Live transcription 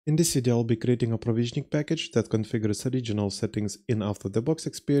In this video, I'll be creating a provisioning package that configures regional settings in out-of-the-box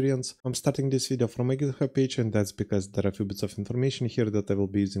experience. I'm starting this video from my GitHub page, and that's because there are a few bits of information here that I will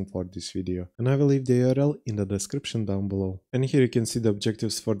be using for this video. And I will leave the URL in the description down below. And here you can see the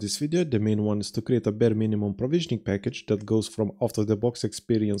objectives for this video. The main one is to create a bare minimum provisioning package that goes from out-of-the-box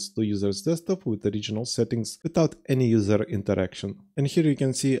experience to user's desktop with the regional settings without any user interaction. And here you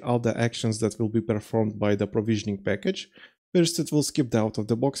can see all the actions that will be performed by the provisioning package. First, it will skip the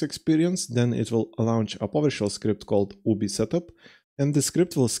out-of-the-box experience, then it will launch a PowerShell script called ubi-setup, and the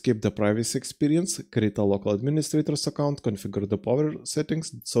script will skip the privacy experience, create a local administrator's account, configure the power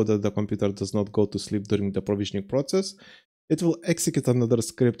settings so that the computer does not go to sleep during the provisioning process. It will execute another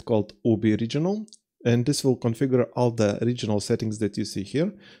script called ubi-regional, and this will configure all the regional settings that you see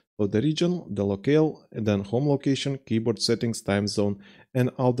here. So the region, the locale, and then home location, keyboard settings, time zone,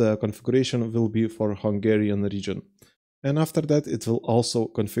 and all the configuration will be for Hungarian region. And after that, it will also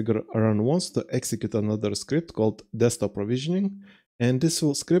configure run once to execute another script called desktop provisioning. And this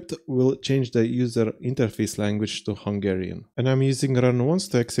script will change the user interface language to Hungarian. And I'm using run once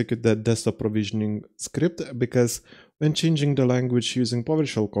to execute the desktop provisioning script because when changing the language using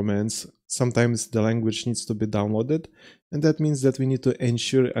PowerShell commands, sometimes the language needs to be downloaded. And that means that we need to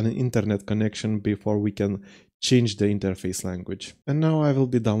ensure an internet connection before we can change the interface language. And now I will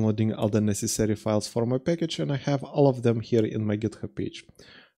be downloading all the necessary files for my package, and I have all of them here in my GitHub page.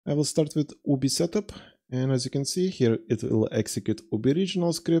 I will start with ubi-setup, and as you can see here, it will execute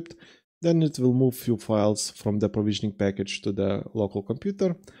ubi-regional script, then it will move few files from the provisioning package to the local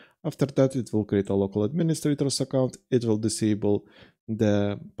computer. After that, it will create a local administrator's account, it will disable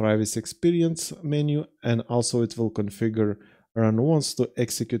the privacy experience menu, and also it will configure run once to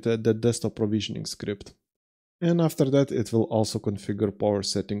execute the desktop provisioning script. And after that, it will also configure power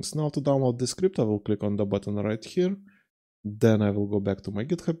settings. Now to download the script, I will click on the button right here. Then I will go back to my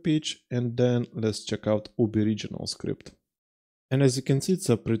GitHub page, and then let's check out ubi-regional script. And as you can see, it's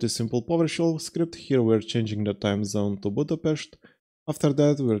a pretty simple PowerShell script. Here we're changing the time zone to Budapest. After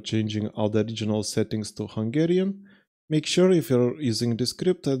that, we're changing all the regional settings to Hungarian. Make sure if you're using this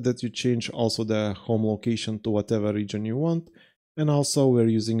script that you change also the home location to whatever region you want. And also we're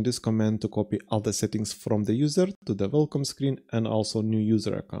using this command to copy all the settings from the user to the welcome screen and also new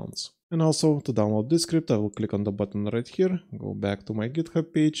user accounts. And also to download this script, I will click on the button right here, go back to my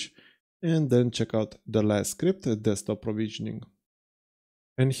GitHub page, and then check out the last script, desktop provisioning.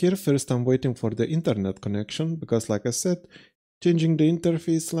 And here first I'm waiting for the internet connection because, like I said, changing the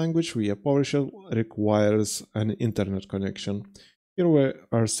interface language via PowerShell requires an internet connection. Here we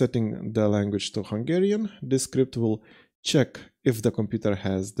are setting the language to Hungarian. This script will check if the computer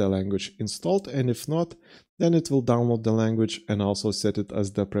has the language installed, and if not, then it will download the language and also set it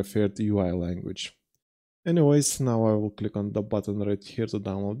as the preferred UI language. Anyways, now I will click on the button right here to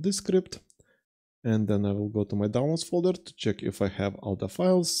download this script, and then I will go to my downloads folder to check if I have all the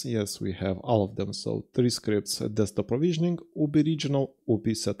files. Yes, we have all of them. So 3 scripts: desktop provisioning, ubi-regional,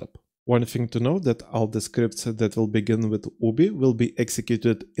 ubi-setup. One thing to note that all the scripts that will begin with ubi will be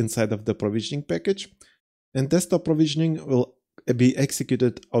executed inside of the provisioning package, and desktop provisioning will be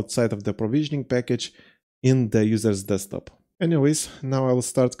executed outside of the provisioning package in the user's desktop. Anyways, now I will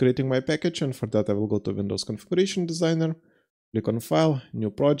start creating my package, and for that I will go to Windows Configuration Designer, click on File, New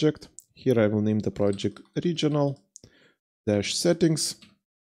Project. Here I will name the project Regional-Settings.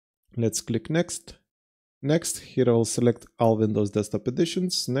 Let's click Next. Next, here I will select all Windows Desktop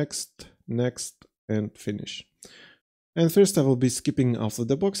Editions, Next, Next, and Finish. And first I will be skipping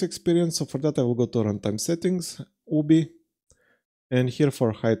out-of-the-box experience, so for that I will go to Runtime Settings, ubi, and here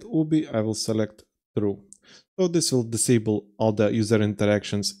for hide ubi I will select True. So this will disable all the user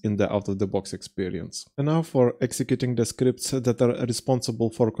interactions in the out-of-the-box experience. And now for executing the scripts that are responsible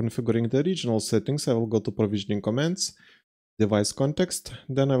for configuring the regional settings, I will go to Provisioning Commands, Device Context,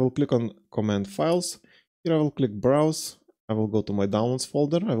 then I will click on Command Files. Here I will click Browse. I will go to my downloads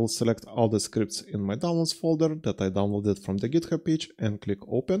folder, I will select all the scripts in my downloads folder that I downloaded from the GitHub page and click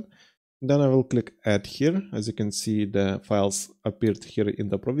open. Then I will click add here. As you can see, the files appeared here in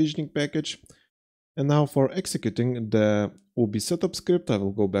the provisioning package. And now for executing the ubi-setup script, I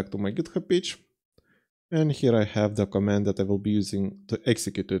will go back to my GitHub page. And here I have the command that I will be using to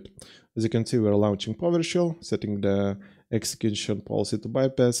execute it. As you can see, we're launching PowerShell, setting the execution policy to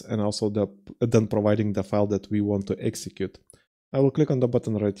bypass, and also then providing the file that we want to execute. I will click on the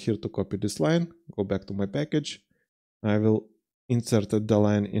button right here to copy this line, go back to my package. I will insert the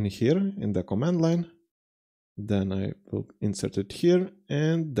line in here in the command line. Then I will insert it here,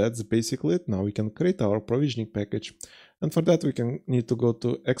 and that's basically it. Now we can create our provisioning package. And for that we need to go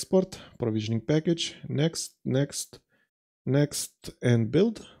to Export, Provisioning Package, Next, Next, Next, and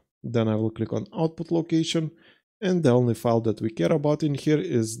build. Then I will click on output location. And the only file that we care about in here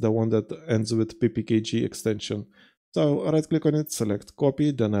is the one that ends with ppkg extension. So right click on it, select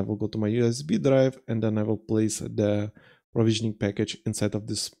copy, then I will go to my USB drive, and then I will place the provisioning package inside of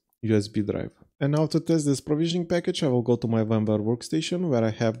this USB drive. And now to test this provisioning package, I will go to my VMware workstation where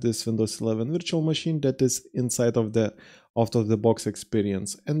I have this Windows 11 virtual machine that is inside of the out-of-the-box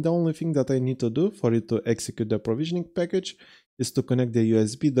experience. And the only thing that I need to do for it to execute the provisioning package is to connect the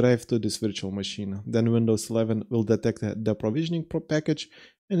USB drive to this virtual machine. Then Windows 11 will detect the provisioning package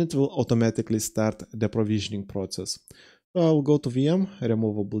and it will automatically start the provisioning process. So I'll go to VM,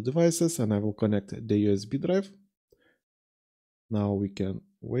 removable devices, and I will connect the USB drive. Now we can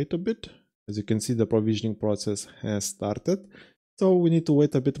wait a bit. As you can see, the provisioning process has started. So we need to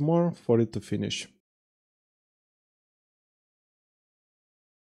wait a bit more for it to finish.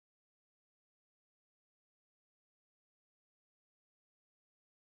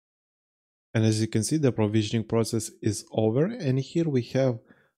 And as you can see, the provisioning process is over, and here we have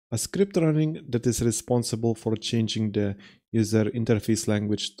a script running that is responsible for changing the user interface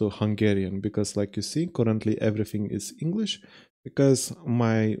language to Hungarian, because like you see, currently everything is English because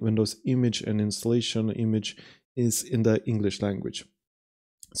my Windows image and installation image is in the English language.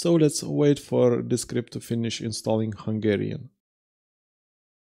 So let's wait for the script to finish installing Hungarian.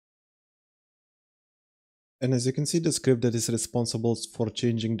 And as you can see, the script that is responsible for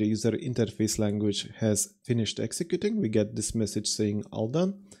changing the user interface language has finished executing. We get this message saying all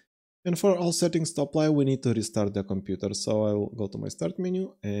done. And for all settings to apply, we need to restart the computer. So I will go to my start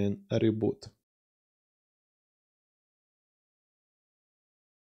menu and reboot.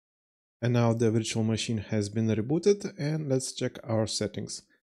 And now the virtual machine has been rebooted, and let's check our settings.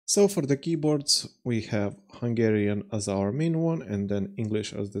 So for the keyboards, we have Hungarian as our main one and then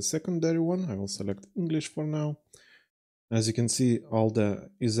English as the secondary one. I will select English for now. As you can see, all the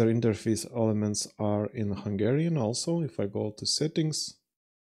user interface elements are in Hungarian also. If I go to settings,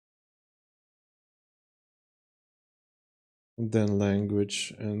 then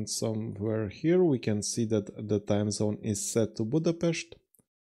language, and somewhere here we can see that the time zone is set to Budapest.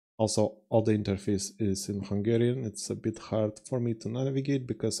 Also, all the interface is in Hungarian. It's a bit hard for me to navigate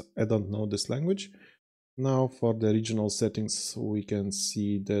because I don't know this language. Now for the regional settings, we can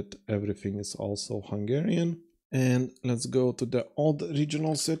see that everything is also Hungarian. And let's go to the old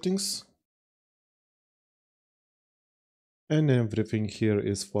regional settings. And everything here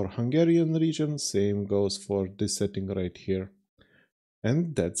is for Hungarian region. Same goes for this setting right here.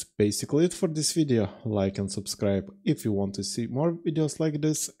 And that's basically it for this video. Like and subscribe if you want to see more videos like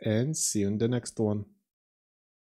this, and see you in the next one.